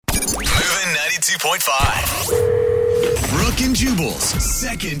92.5. Brooke and Jubal's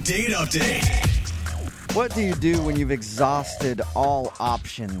second date update. What do you do when you've exhausted all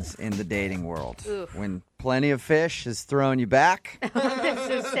options in the dating world? Oof. When plenty of fish has thrown you back? That's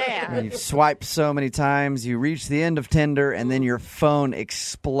so sad. When you've swiped so many times, you reach the end of Tinder, and then your phone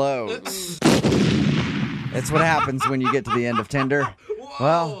explodes. That's what happens when you get to the end of Tinder.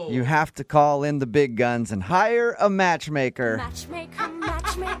 Well, you have to call in the big guns and hire a matchmaker.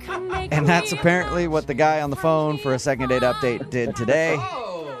 And that's apparently what the guy on the phone for a second date update did today.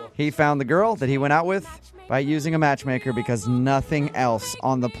 He found the girl that he went out with by using a matchmaker because nothing else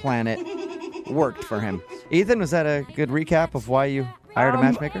on the planet worked for him. Ethan, was that a good recap of why you hired a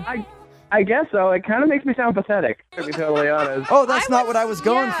matchmaker? I guess so. It kind of makes me sound pathetic, to be totally honest. Oh, that's not what I was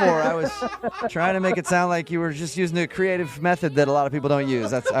going for. I was trying to make it sound like you were just using a creative method that a lot of people don't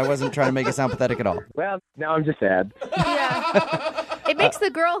use. I wasn't trying to make it sound pathetic at all. Well, now I'm just sad. Yeah. It makes the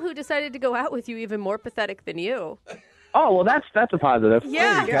girl who decided to go out with you even more pathetic than you. Oh, well, that's a positive.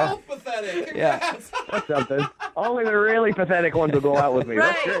 Yeah. There you go. Pathetic. Yeah. That's something. Only the really pathetic ones will go out with me.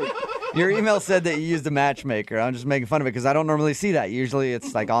 Right. That's great. Your email said that you used a matchmaker. I'm just making fun of it because I don't normally see that. Usually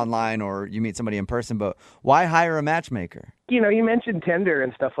it's like online or you meet somebody in person, but why hire a matchmaker? You know, you mentioned Tinder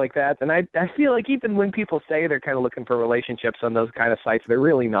and stuff like that, and I feel like even when people say they're kind of looking for relationships on those kind of sites, they're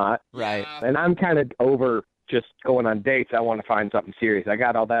really not. Right. And I'm kind of over just going on dates. I want to find something serious. I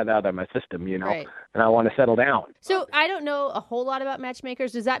got all that out of my system, you know, Right. and I want to settle down. So I don't know a whole lot about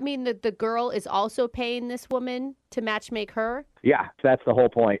matchmakers. Does that mean that the girl is also paying this woman to matchmake her? Yeah, that's the whole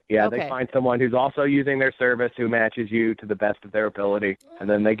point. Yeah, Okay. They find someone who's also using their service who matches you to the best of their ability, and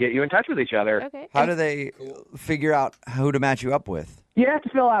then they get you in touch with each other. Okay. How do they figure out who to match you up with? You have to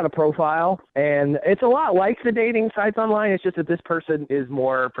fill out a profile, and it's a lot like the dating sites online. It's just that this person is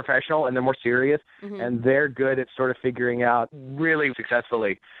more professional and they're more serious, and they're good at sort of figuring out really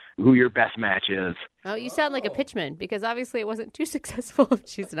successfully who your best match is. Oh, you sound like a pitchman because obviously it wasn't too successful.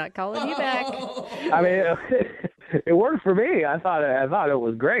 She's not calling you back. I mean, it worked for me. I thought it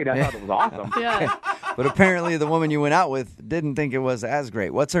was great. I thought it was awesome. Yeah. But apparently the woman you went out with didn't think it was as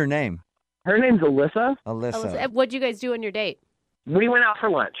great. What's her name? Her name's Alyssa. Alyssa. What'd you guys do on your date? We went out for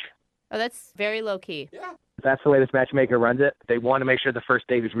lunch. Oh, that's very low key. That's the way this matchmaker runs it. They want to make sure the first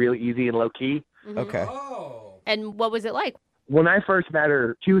date is really easy and low key. Okay. Oh. And what was it like? When I first met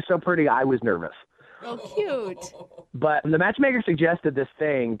her, she was so pretty, I was nervous. Oh, cute. But the matchmaker suggested this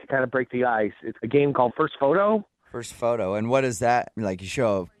thing to kind of break the ice. It's a game called First Photo. First photo. And what is that? Like you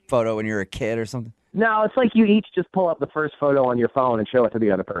show a photo when you're a kid or something? No, it's like you each just pull up the first photo on your phone and show it to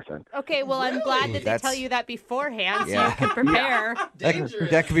the other person. Okay, well, I'm glad that they That's- tell you that beforehand so Yeah. you can prepare.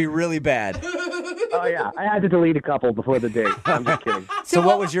 That could be really bad. Oh, yeah. I had to delete a couple before the date. I'm just kidding. So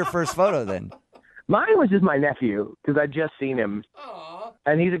what was your first photo then? Mine was just my nephew because I'd just seen him. Aw.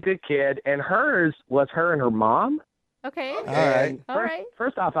 And he's a good kid. And hers was her and her mom. Okay. All right. And All first, right.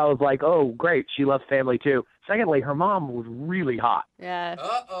 first off, I was like, oh, great. She loves family, too. Secondly, her mom was really hot. Yeah.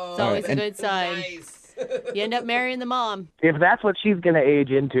 Uh-oh. It's always a And- good sign. Nice. You end up marrying the mom. If that's what she's going to age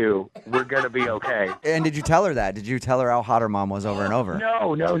into, we're going to be okay. And did you tell her that? Did you tell her how hot her mom was over and over?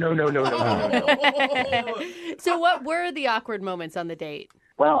 No. So what were the awkward moments on the date?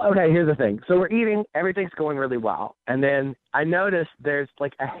 Well, okay, here's the thing. So we're eating, everything's going really well. And then I noticed there's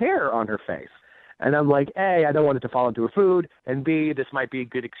like a hair on her face. And I'm like, A, I don't want it to fall into her food. And B, this might be a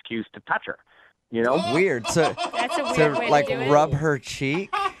good excuse to touch her. You know? Weird. So That's a weird to way like to do it. rub her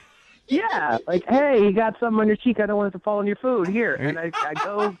cheek? Yeah. Like, hey, you got something on your cheek. I don't want it to fall on your food. Here. And I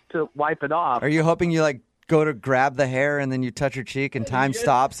go to wipe it off. Are you hoping you like go to grab the hair and then you touch her cheek and time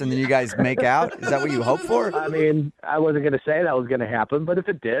stops and then you guys make out? Is that what you hope for? I mean, I wasn't going to say that was going to happen, but if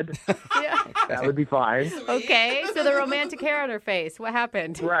it did, Yeah. that would be fine. Okay, so the romantic hair on her face. What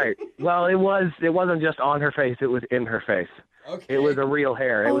happened? Right. Well, it wasn't just on her face. It was in her face. Okay. It was a real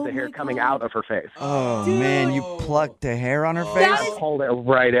hair. It was Oh a hair my coming God. out of her face. Oh man, you plucked a hair on her That face? is- Pulled it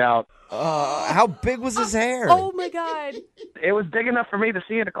right out. How big was his hair? Oh my God. It was big enough for me to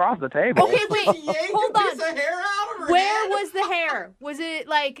see it across the table. Okay, wait. She yanked Hold a piece on. of hair out of her Where head. was the hair? Was it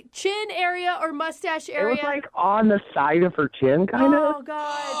like chin area or mustache It area? was like on the side of her chin, kind of. Oh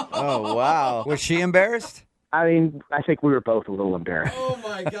God. Oh wow. Was she embarrassed? I mean, I think we were both a little embarrassed. Oh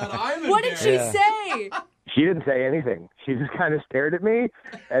my God, I'm What did she embarrassed. say? She didn't say anything. She just kind of stared at me,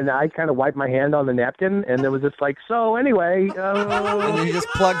 and I kind of wiped my hand on the napkin, and there was just like, so anyway, And then you just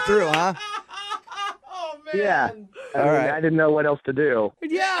plugged through, huh? Oh man. yeah. I All mean, right. I didn't know what else to do.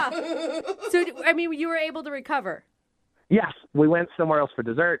 Yeah. So I mean, you were able to recover. Yes, we went somewhere else for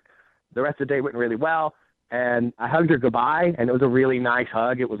dessert. The rest of the day went really well, and I hugged her goodbye, and it was a really nice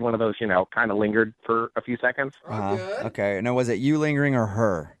hug. It was one of those, kind of lingered for a few seconds. Oh, good. Okay. Now was it you lingering or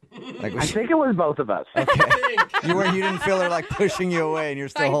her? Like, I think it was both of us. you didn't feel her like pushing you away, and you're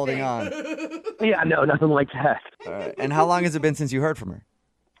still holding on. Yeah, no, nothing like that. All right. And how long has it been since you heard from her?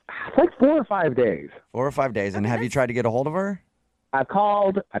 It's like 4 or 5 days. 4 or 5 days. And have you tried to get a hold of her? I've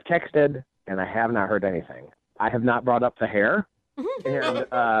called, I've texted, and I have not heard anything. I have not brought up the hair. And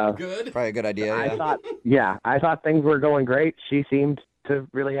Good. Probably a good idea. I thought things were going great. She seemed to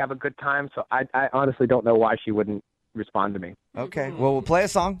really have a good time, so I honestly don't know why she wouldn't respond to me. Okay. Well, we'll play a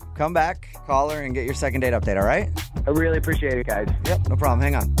song, come back, call her, and get your second date update, all right? I really appreciate it, guys. Yep, no problem.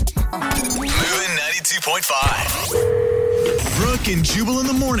 Hang on. Moving 92.5. Brooke and Jubal in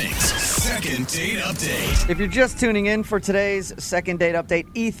the mornings. Second date update. If you're just tuning in for today's second date update,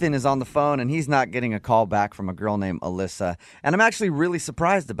 Ethan is on the phone, and he's not getting a call back from a girl named Alyssa. And I'm actually really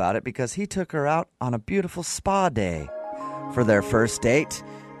surprised about it because he took her out on a beautiful spa day. For their first date,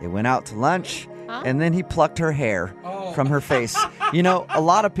 they went out to lunch, and then he plucked her hair from her face. You know, a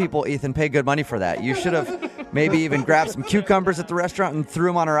lot of people, Ethan, pay good money for that. You should have maybe even grabbed some cucumbers at the restaurant and threw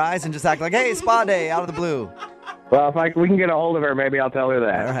them on her eyes and just act like, hey, spa day, out of the blue. Well, if we can get a hold of her, maybe I'll tell her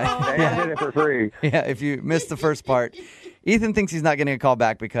that. All right. I did it for free. Yeah, if you missed the first part, Ethan thinks he's not getting a call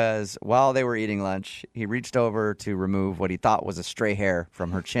back because while they were eating lunch, he reached over to remove what he thought was a stray hair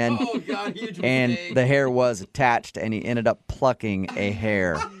from her chin. Oh, God, huge And mistake. the hair was attached, and he ended up plucking a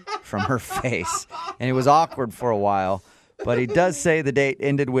hair from her face. And it was awkward for a while, but he does say the date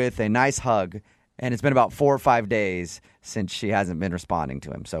ended with a nice hug, and it's been about 4 or 5 days since she hasn't been responding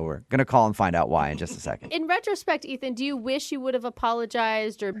to him. So we're going to call and find out why in just a second. In retrospect, Ethan, do you wish you would have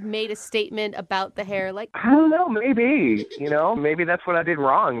apologized or made a statement about the hair? Like, I don't know, maybe. Maybe that's what I did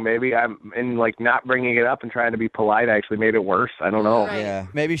wrong. Maybe I'm in not bringing it up and trying to be polite. I actually made it worse. I don't know. Right. Yeah,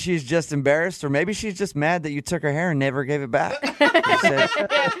 maybe she's just embarrassed, or maybe she's just mad that you took her hair and never gave it back. You said,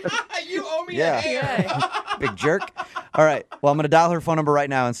 You owe me Yeah. a hair. big jerk. All right, well, I'm going to dial her phone number right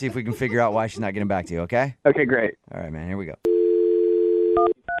now and see if we can figure out why she's not getting back to you, okay? Okay, great. All right, man, here we go.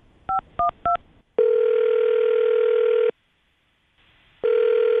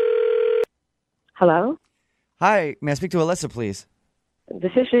 Hello, Hi, may I speak to Alyssa, please?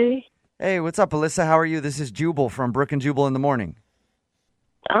 this is she. Hey, what's up, Alyssa? How are you? This is Jubal from Brooke and Jubal in the Morning.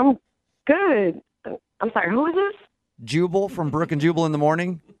 I'm good. I'm sorry, who is this? Jubal from Brooke and Jubal in the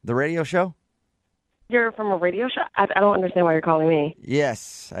Morning, the radio show? You're from a radio show? I don't understand why you're calling me.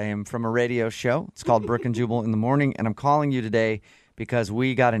 Yes, I am from a radio show. It's called Brooke and Jubal in the Morning, and I'm calling you today because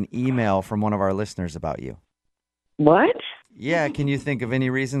we got an email from one of our listeners about you. What? Yeah, can you think of any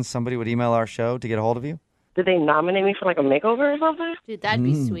reason somebody would email our show to get a hold of you? Did they nominate me for like a makeover or something? dude, that'd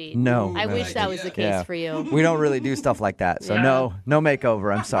be sweet. No. I no. wish that was the case Yeah. for you. We don't really do stuff like that, so Yeah. no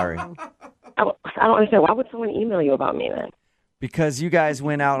makeover, I'm sorry. I don't understand. Why would someone email you about me then? Because you guys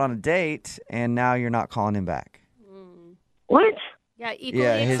went out on a date, and now you're not calling him back. What? Yeah, equally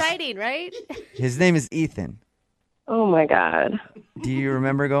Yeah, his- exciting, right? His name is Ethan. Oh my God. Do you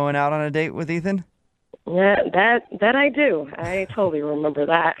remember going out on a date with Ethan? Yeah, that I do. I totally remember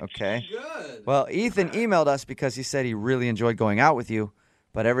that. Okay. Good. Well, Ethan emailed us because he said he really enjoyed going out with you,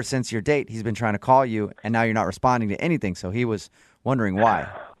 but ever since your date, he's been trying to call you, and now you're not responding to anything, so he was wondering why.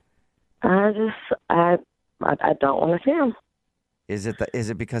 I don't want to see him. Is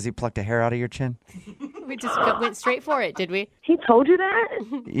it because he plucked a hair out of your chin? We just went straight for it, did we? He told you that?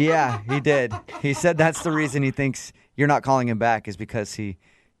 Yeah, he did. He said that's the reason he thinks you're not calling him back is because he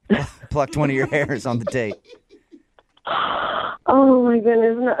plucked one of your hairs on the date. Oh my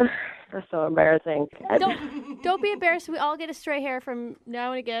goodness. No. That's so embarrassing. Don't be embarrassed. We all get a stray hair from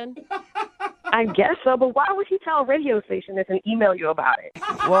now and again. I guess so, but why would he tell a radio station this and email you about it?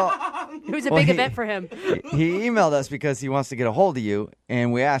 Well, It was a Well, big he- event for him. he emailed us because he wants to get a hold of you,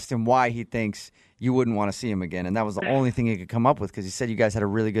 and we asked him why he thinks you wouldn't want to see him again, and that was the only thing he could come up with because he said you guys had a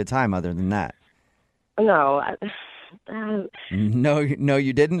really good time other than that. No, No,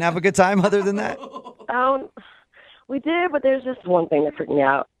 you didn't have a good time other than that? we did, but there's just one thing that freaked me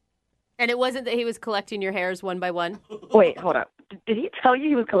out. And it wasn't that he was collecting your hairs one by one. Wait, hold up. Did he tell you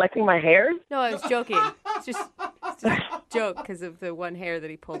he was collecting my hairs? No, I was joking. It's just a joke because of the one hair that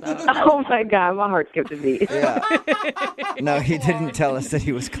he pulled out. Oh my God, my heart skipped a beat. Yeah. No, he didn't tell us that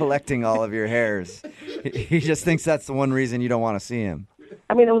he was collecting all of your hairs. He just thinks that's the one reason you don't want to see him.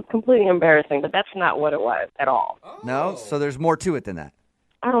 I mean, it was completely embarrassing, but that's not what it was at all. No? So there's more to it than that.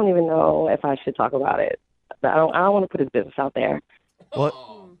 I don't even know if I should talk about it. I don't want to put his business out there.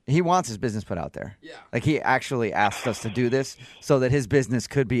 Well, he wants his business put out there. Yeah. Like he actually asked us to do this so that his business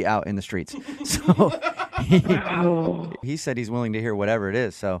could be out in the streets. So he said he's willing to hear whatever it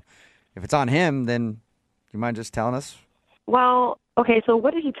is. So if it's on him, then you mind just telling us? Well, okay, so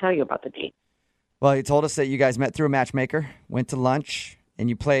what did he tell you about the date? Well, he told us that you guys met through a matchmaker, went to lunch, and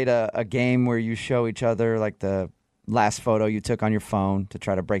you played a game where you show each other like the last photo you took on your phone to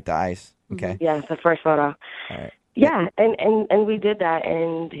try to break the ice. Okay. Yes, the first photo. All right. Yeah, and we did that,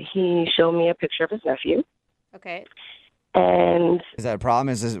 and he showed me a picture of his nephew. Okay. And Is that a problem?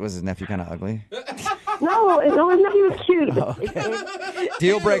 Was his nephew kind of ugly? no, his nephew was cute.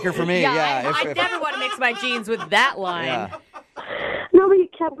 Deal breaker for me. Yeah. I never want to mix my jeans with that line. Yeah. No, but he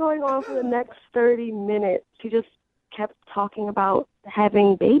kept going on for the next 30 minutes. He just kept talking about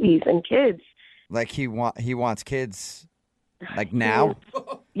having babies and kids. Like he wants kids, like now.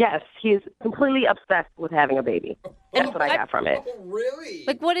 Yes, he's completely obsessed with having a baby. That's what I got from it. Really?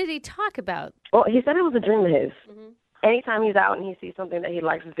 Like, what did he talk about? Well, he said it was a dream of his. Anytime he's out and he sees something that he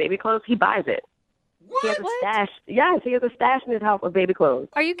likes as baby clothes, he buys it. He has a stash. Yes, he has a stash in his house of baby clothes.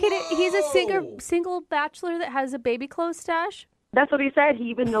 Are you kidding? He's a single bachelor that has a baby clothes stash? That's what he said. He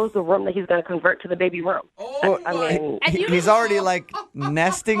even knows the room that he's going to convert to the baby room. I mean, And you He's already like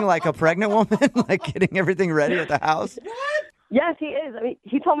nesting like a pregnant woman, like getting everything ready at the house. yes, he is. I mean,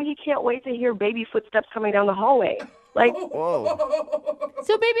 he told me he can't wait to hear baby footsteps coming down the hallway. Like, Whoa.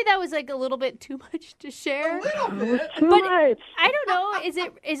 So maybe that was like a little bit too much to share. too But much. I don't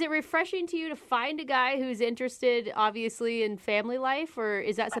know. Is it refreshing to you to find a guy who's interested, obviously, in family life, or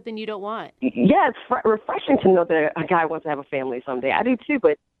is that something you don't want? Yeah, it's refreshing to know that a guy wants to have a family someday. I do too,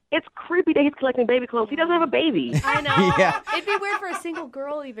 but it's creepy that he's collecting baby clothes. He doesn't have a baby. I know. Yeah. It'd be weird for a single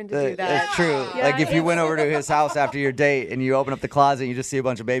girl even to do that. That's true. Yeah, Like if you went over to his house after your date and you open up the closet and you just see a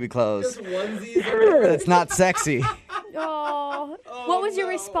bunch of baby clothes. Just onesies. It's not sexy. Oh, what was your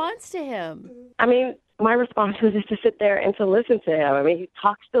response to him? I mean, my response was just to sit there and to listen to him. I mean, he's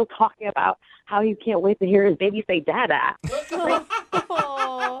still talking about how he can't wait to hear his baby say "dada."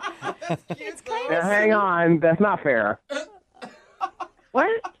 Oh, it's kind Now, of hang on, that's not fair. What?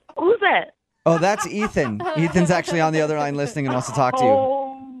 Who's that? Oh, that's Ethan. Ethan's actually on the other line listening and wants to talk to you. Oh,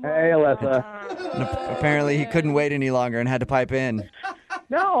 Hey, Alyssa. And apparently he couldn't wait any longer and had to pipe in.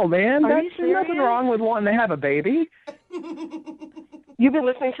 No, man, Are there's you serious? nothing wrong with wanting to have a baby. you've been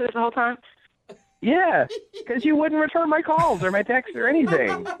listening to this the whole time? Yeah, because you wouldn't return my calls or my texts or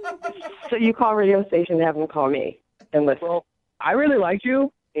anything. So you call radio station to have them call me and listen. Well, I really liked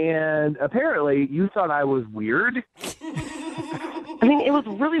you, and apparently you thought I was weird. I mean, it was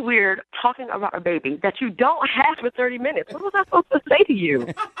really weird talking about a baby that you don't have for 30 minutes. What was I supposed to say to you?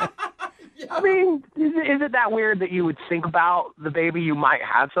 I mean, is it that weird that you would think about the baby you might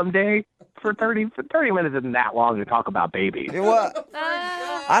have someday? For 30 minutes isn't that long to talk about babies. What?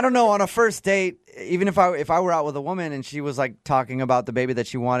 I don't know. On a first date, even if I were out with a woman and she was like talking about the baby that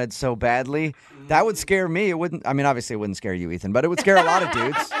she wanted so badly, that would scare me. It wouldn't. I mean, obviously, it wouldn't scare you, Ethan, but it would scare a lot of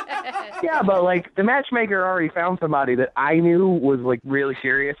dudes. Yeah, but like the matchmaker already found somebody that I knew was like really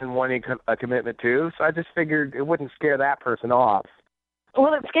serious and wanting a commitment to, so I just figured it wouldn't scare that person off.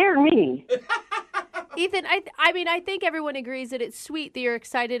 Well, it scared me. Ethan, I mean, I think everyone agrees that it's sweet that you're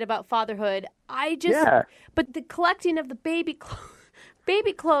excited about fatherhood. Yeah. But the collecting of the baby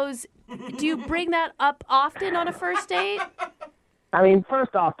clothes, do you bring that up often on a first date? I mean,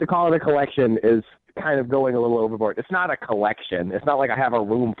 first off, to call it a collection is kind of going a little overboard. It's not a collection. It's not like I have a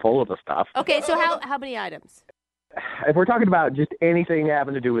room full of the stuff. Okay, so how many items? If we're talking about just anything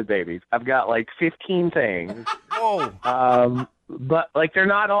having to do with babies, I've got like 15 things. Whoa. But like they're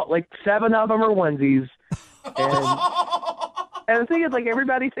not all like 7 of them are onesies. And the thing is, like,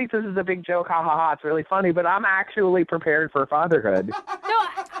 everybody thinks this is a big joke, ha ha ha, it's really funny, but I'm actually prepared for fatherhood. No,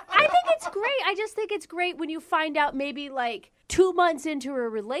 I think it's great. I just think it's great when you find out maybe like 2 months into a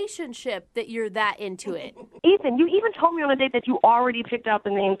relationship that you're that into it. Ethan, you even told me on a date that you already picked out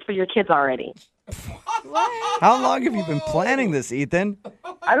the names for your kids already. How long have you been planning this, Ethan?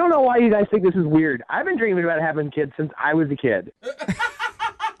 I don't know why you guys think this is weird. I've been dreaming about having kids since I was a kid.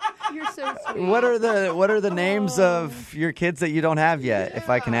 You're so sweet. What are the names of your kids that you don't have yet, if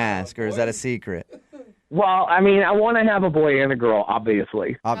I can ask, or is that a secret? Well, I mean, I want to have a boy and a girl,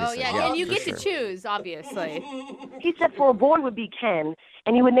 obviously. Oh, Obviously. yeah, and you for get sure. to choose, obviously. He said for a boy would be Ken,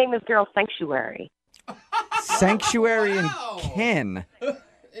 and he would name his girl Sanctuary. Sanctuary and kin.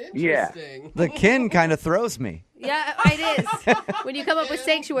 Interesting. The kin kind of throws me. Yeah, it is. When you come up with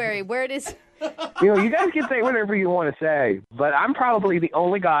sanctuary, where it is. You know, you guys can say whatever you want to say, but I'm probably the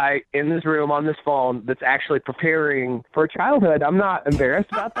only guy in this room on this phone that's actually preparing for childhood. I'm not embarrassed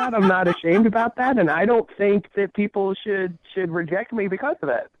about that. I'm not ashamed about that, and I don't think that people should reject me because of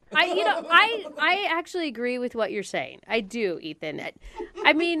it. I actually agree with what you're saying. I do, Ethan.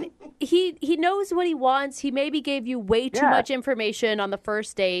 I mean, he knows what he wants. He maybe gave you way too much information on the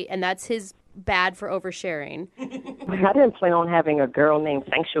first date, and that's his bad for oversharing. I didn't plan on having a girl named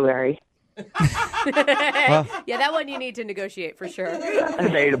Sanctuary. Yeah, that one you need to negotiate for sure.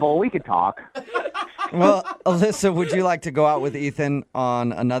 Debatable. We could talk. Well, Alyssa, would you like to go out with Ethan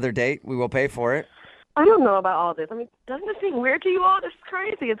on another date? We will pay for it. I don't know about all this. I mean, doesn't it seem weird to you all? This is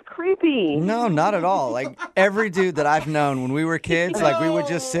crazy. It's creepy. No, not at all. Like, every dude that I've known when we were kids, like, we would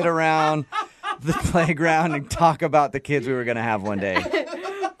just sit around the playground and talk about the kids we were going to have one day.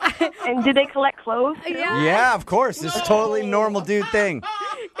 And did they collect clothes? Yeah, of course. It's a totally normal dude thing.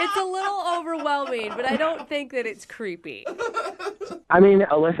 It's a little overwhelming, but I don't think that it's creepy. I mean,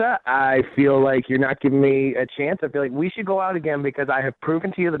 Alyssa, I feel like you're not giving me a chance. I feel like we should go out again because I have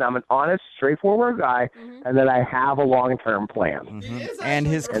proven to you that I'm an honest, straightforward guy and that I have a long-term plan. And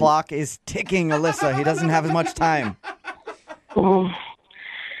his clock is ticking, Alyssa. He doesn't have as much time.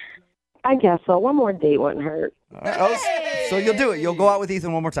 I guess so. One more date wouldn't hurt. So you'll do it. You'll go out with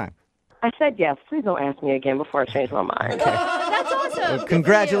Ethan one more time. I said yes. Please don't ask me again before I change my mind. That's awesome. Well,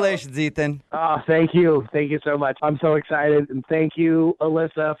 congratulations, Ethan. Oh, thank you. Thank you so much. I'm so excited. And thank you,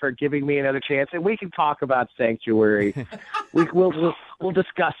 Alyssa, for giving me another chance. And we can talk about Sanctuary. We'll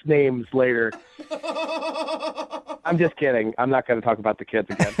discuss names later. I'm just kidding. I'm not going to talk about the kids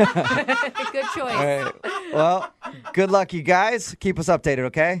again. Good choice. All right. Well, good luck, you guys. Keep us updated,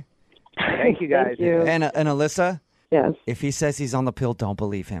 okay? Thank you, guys. Thank you. And Alyssa, Yes. if he says he's on the pill, don't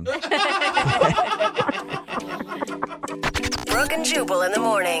believe him. Brooke and Jubal in the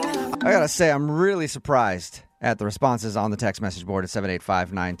morning. I gotta say, I'm really surprised at the responses on the text message board at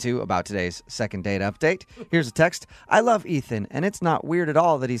 78592 about today's second date update. Here's a text. I love Ethan, and it's not weird at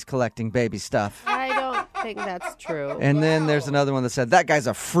all that he's collecting baby stuff. I don't think that's true. And then there's another one that said, that guy's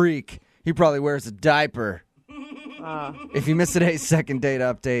a freak. He probably wears a diaper. If you missed today's second date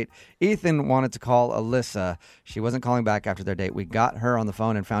update, Ethan wanted to call Alyssa. She wasn't calling back after their date. We got her on the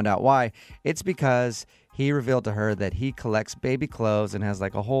phone and found out why. It's because he revealed to her that he collects baby clothes and has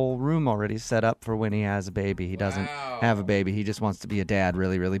like a whole room already set up for when he has a baby. He doesn't have a baby. He just wants to be a dad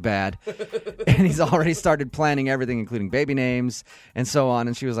really, really bad. And he's already started planning everything, including baby names and so on.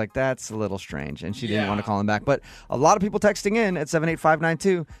 And she was like, that's a little strange. And she didn't want to call him back. But a lot of people texting in at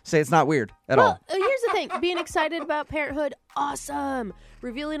 78592 say it's not weird at all. Here's the thing. Being excited about parenthood, awesome.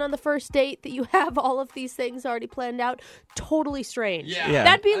 Revealing on the first date that you have all of these things already planned out, totally strange. Yeah.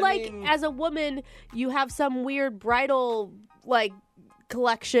 That'd be as a woman, you have some weird bridal,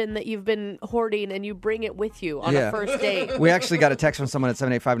 collection that you've been hoarding and you bring it with you on a first date. We actually got a text from someone at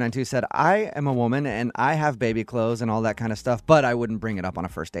 78592 said, I am a woman and I have baby clothes and all that kind of stuff, but I wouldn't bring it up on a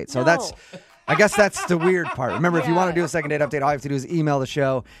first date. So I guess that's the weird part. Remember, if you want to do a second date update, all you have to do is email the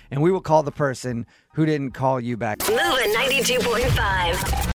show and we will call the person who didn't call you back. Moving 92.5.